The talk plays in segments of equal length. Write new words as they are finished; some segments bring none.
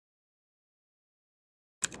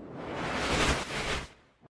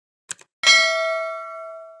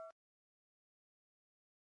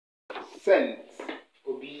sent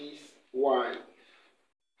Obi's wife,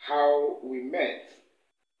 how we met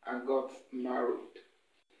and got married.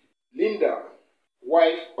 Linda,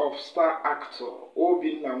 wife of star actor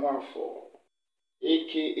Obinna Nwafọ,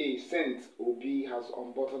 aka Saint Obi, has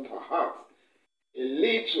unbuttoned her heart a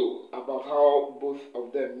little about how both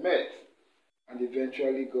of them met and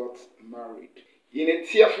eventually got married. In a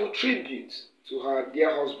tearful tribute to her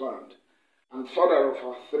dear husband and father of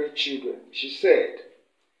her 3 children, she said,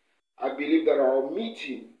 "I believe that our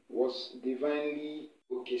meeting was divinely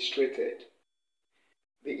orchestrated.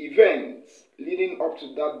 The events leading up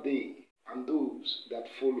to that day and those that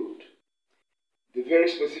followed, the very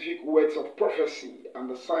specific words of prophecy and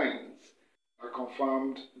the signs that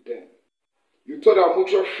confirmed them. You told our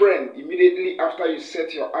mutual friend immediately after you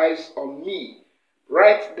set your eyes on me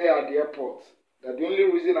right there at the airport that the only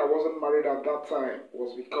reason I wasn't married at that time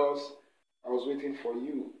was because I was waiting for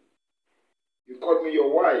you. You called me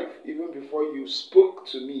your wife even before you spoke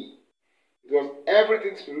to me. It was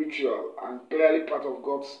everything spiritual and clearly part of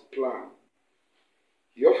God's plan.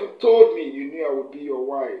 You often told me you knew I would be your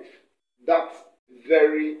wife that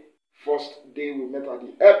very first day we met at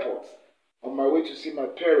the airport on my way to see my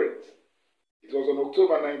parents. It was on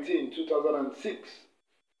October 19, 2006.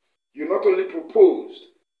 You not only proposed,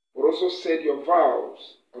 but also said your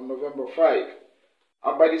vows on November 5.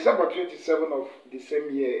 And by December 27 of the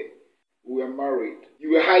same year, we were married.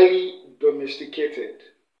 You were highly domesticated.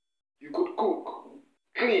 You could cook,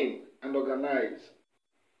 clean, and organize.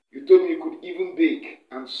 You told me you could even bake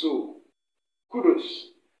and sew.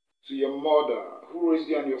 Kudos to your mother who raised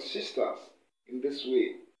you and your sisters in this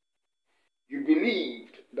way. You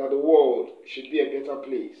believed that the world should be a better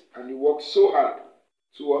place, and you worked so hard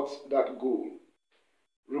towards that goal.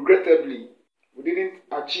 Regrettably, we didn't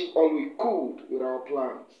achieve all we could with our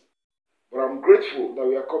plans, but I'm grateful that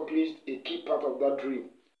we accomplished a key part of that dream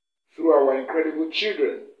through our incredible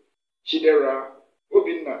children, Chidera,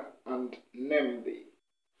 Obinna, and Nemde.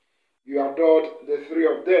 You adored the 3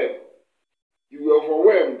 of them. You were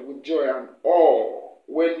overwhelmed with joy and awe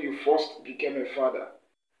when you first became a father,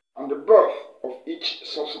 and the birth of each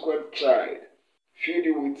subsequent child filled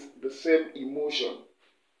you with the same emotion.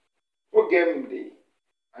 Ogemde,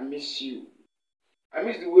 I miss you. I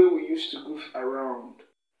miss the way we used to goof around.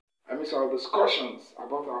 I miss our discussions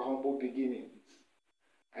about our humble beginnings.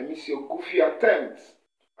 I miss your goofy attempts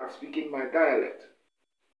at speaking my dialect.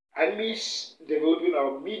 I miss developing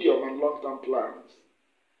our medium and long-term plans.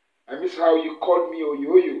 I miss how you called me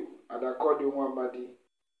Oyoyo and I called you Nwambadi.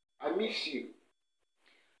 I miss you,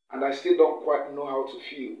 and I still don't quite know how to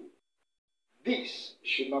feel. This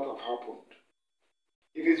should not have happened.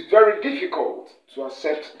 It is very difficult to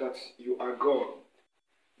accept that you are gone,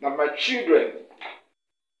 that my children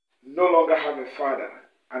no longer have a father,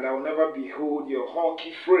 and I will never behold your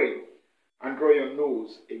honky frame and draw your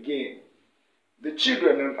nose again. The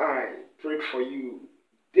children and I prayed for you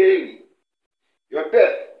daily. Your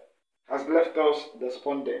death has left us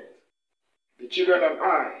despondent. The children and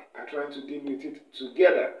I are trying to deal with it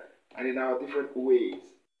together and in our different ways.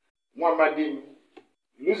 Nwamadi,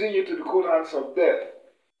 losing you to the cold hands of death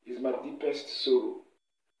is my deepest sorrow.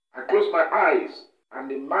 I close my eyes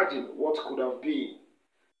and imagine what could have been.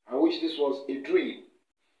 I wish this was a dream.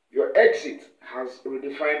 Your exit has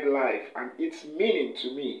redefined life and its meaning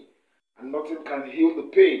to me, and nothing can heal the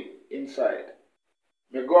pain inside.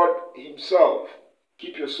 May God Himself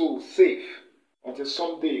keep your soul safe until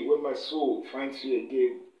someday when my soul finds you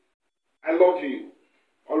again. I love you,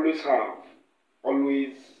 always have,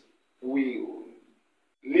 always will.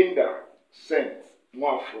 Linda Saint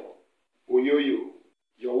Nwafọ, Oyoyo,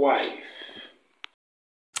 your wife.